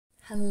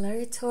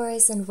Hello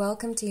Taurus, and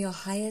welcome to your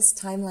highest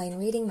timeline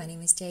reading. My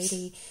name is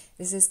JD.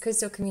 This is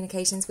Crystal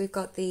Communications. We've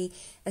got the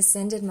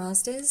Ascended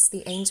Masters,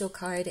 the Angel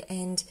card,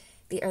 and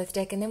the Earth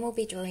deck, and then we'll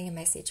be drawing a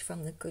message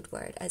from the Good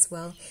Word as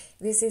well.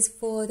 This is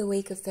for the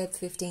week of Feb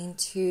 15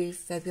 to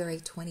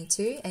February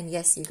 22, and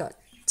yes, you got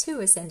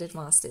 2 Ascended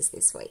Masters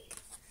this week.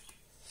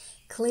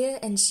 Clear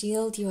and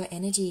shield your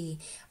energy.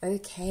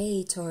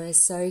 Okay,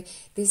 Taurus, so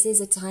this is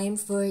a time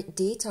for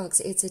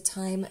detox. It's a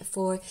time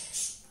for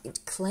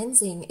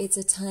cleansing. It's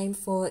a time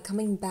for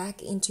coming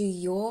back into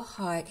your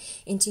heart,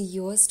 into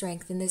your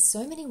strength. And there's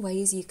so many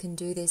ways you can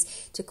do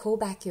this to call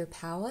back your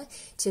power,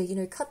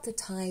 to, cut the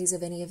ties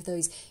of any of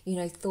those,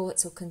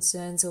 thoughts or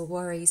concerns or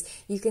worries.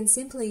 You can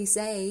simply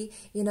say,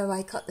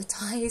 I cut the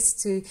ties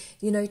to,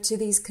 to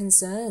these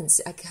concerns.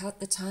 I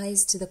cut the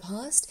ties to the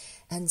past.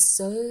 And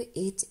so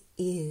it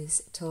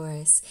is,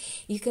 Taurus.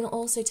 You can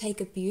also take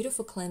a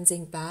beautiful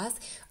cleansing bath,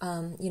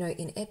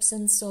 in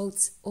Epsom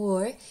salts,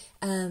 or,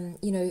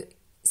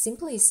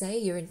 simply say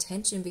your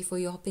intention before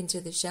you hop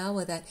into the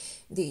shower that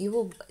you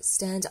will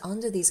stand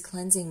under these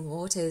cleansing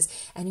waters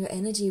and your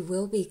energy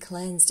will be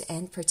cleansed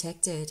and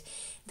protected.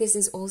 This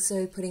is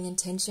also putting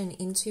intention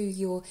into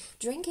your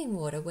drinking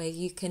water, where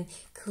you can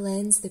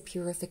cleanse the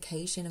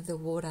purification of the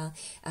water,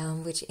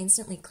 which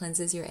instantly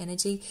cleanses your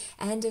energy.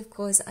 And of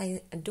course,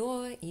 I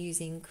adore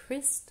using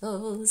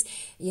crystals.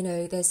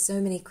 There's so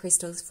many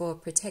crystals for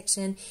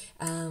protection.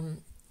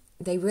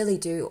 They really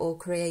do all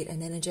create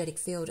an energetic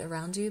field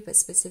around you, but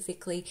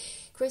specifically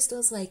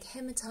crystals like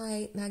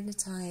hematite,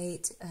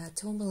 magnetite,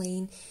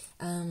 tourmaline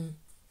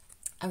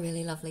are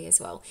really lovely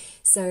as well.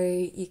 So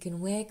you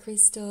can wear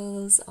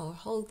crystals or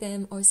hold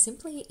them, or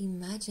simply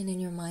imagine in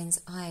your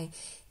mind's eye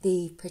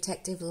the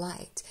protective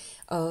light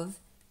of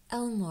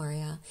El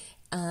Moria.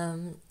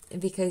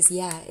 Because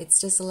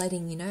it's just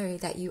letting you know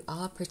that you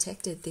are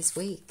protected this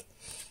week.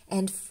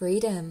 And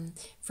freedom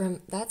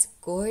from, that's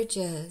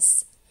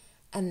gorgeous.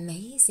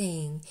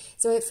 Amazing.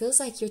 So it feels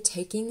like you're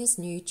taking this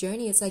new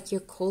journey. It's like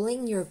you're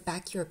calling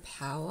back your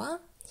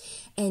power,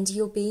 and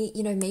you'll be,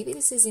 maybe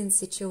this is in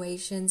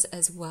situations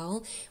as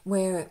well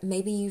where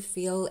maybe you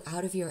feel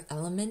out of your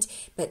element,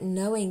 but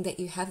knowing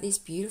that you have this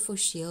beautiful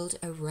shield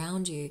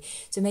around you.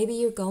 So maybe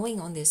you're going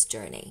on this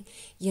journey,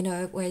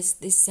 whereas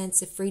this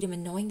sense of freedom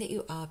and knowing that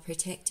you are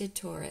protected,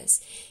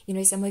 Taurus.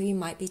 Some of you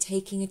might be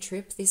taking a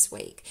trip this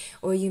week,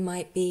 or you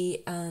might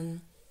be,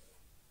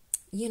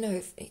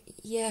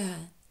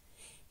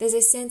 there's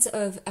a sense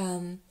of,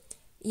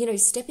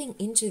 stepping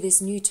into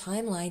this new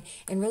timeline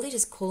and really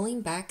just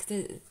calling back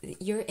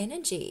your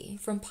energy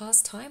from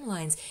past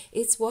timelines.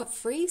 It's what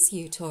frees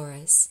you,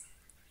 Taurus.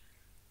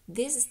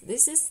 This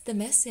is the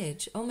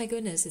message. Oh my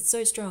goodness, it's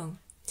so strong,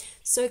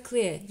 so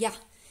clear. Yeah.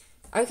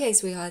 Okay,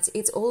 sweethearts,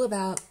 it's all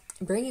about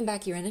bringing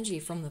back your energy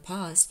from the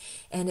past,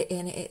 and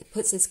it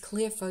puts this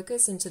clear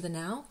focus into the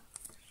now.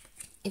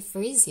 It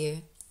frees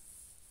you.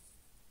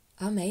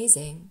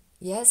 Amazing.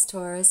 Yes,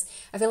 Taurus.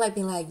 I feel like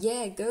being like,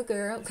 yeah, go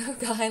girl, go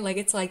guy. Like,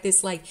 it's like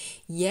this, like,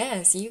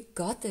 yes, you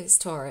got this,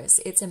 Taurus.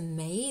 It's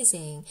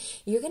amazing.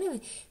 You're going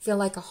to feel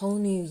like a whole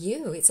new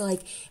you. It's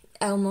like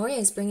El Moria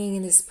is bringing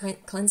in this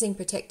cleansing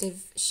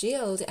protective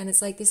shield, and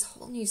it's like this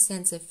whole new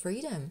sense of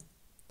freedom.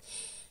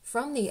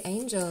 From the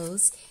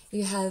angels,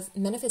 you have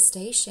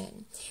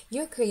manifestation.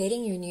 You're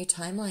creating your new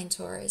timeline,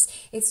 Taurus.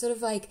 It's sort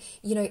of like,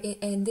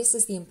 and this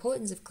is the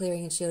importance of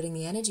clearing and shielding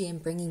the energy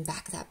and bringing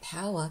back that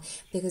power,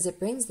 because it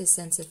brings this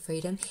sense of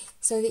freedom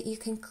so that you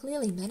can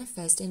clearly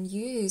manifest and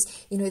use,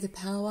 the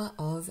power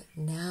of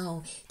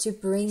now to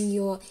bring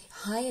your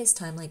highest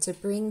timeline, to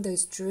bring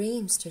those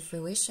dreams to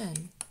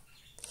fruition.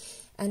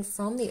 And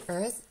from the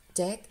Earth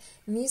deck,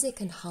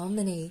 music and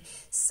harmony,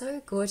 so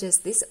gorgeous.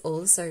 This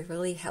also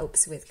really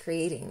helps with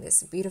creating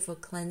this beautiful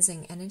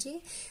cleansing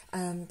energy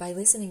by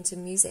listening to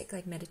music,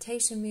 like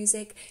meditation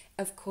music.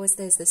 Of course,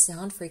 there's the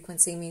sound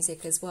frequency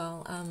music as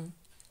well.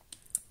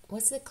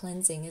 What's the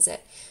cleansing? Is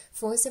it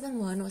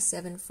 471 or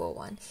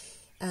 741?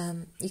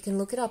 You can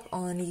look it up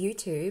on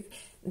YouTube.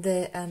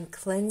 The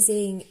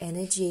cleansing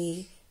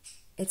energy,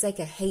 it's like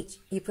a H,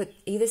 you put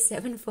either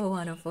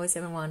 741 or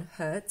 471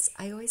 hertz.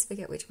 I always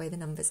forget which way the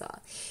numbers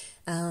are.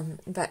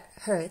 But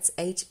hertz,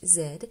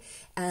 HZ,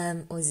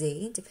 or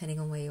Z, depending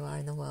on where you are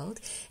in the world.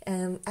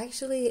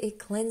 Actually, it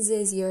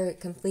cleanses your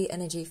complete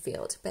energy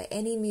field. But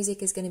any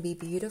music is going to be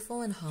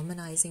beautiful and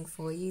harmonizing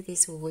for you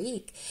this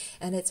week.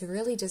 And it's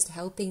really just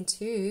helping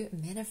to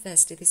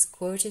manifest this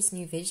gorgeous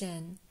new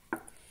vision.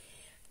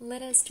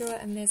 Let us draw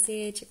a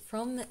message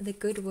from the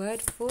Good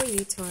Word for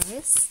you,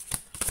 Taurus.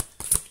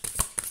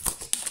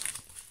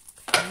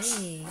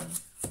 Okay.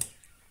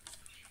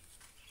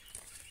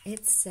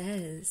 It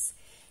says,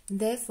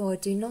 therefore,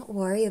 do not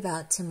worry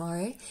about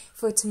tomorrow,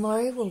 for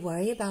tomorrow will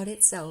worry about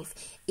itself.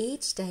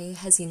 Each day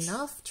has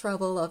enough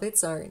trouble of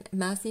its own.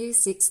 Matthew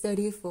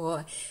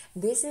 6:34.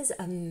 This is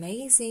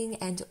amazing.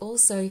 And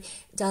also,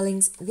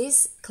 darlings,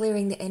 this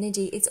clearing the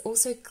energy, it's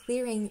also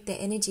clearing the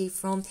energy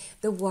from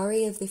the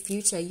worry of the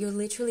future. You're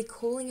literally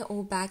calling it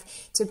all back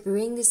to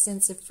bring this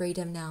sense of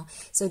freedom now.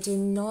 So do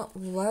not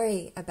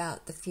worry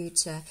about the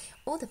future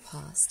or the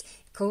past.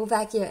 Call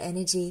back your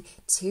energy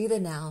to the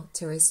now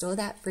to restore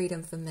that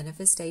freedom for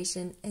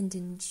manifestation and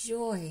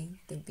enjoy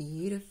the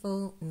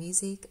beautiful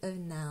music of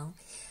now.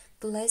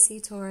 Bless you,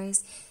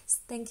 Taurus.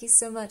 Thank you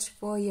so much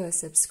for your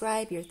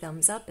subscribe, your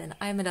thumbs up, and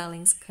I, my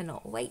darlings,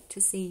 cannot wait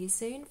to see you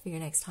soon for your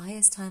next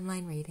highest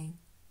timeline reading.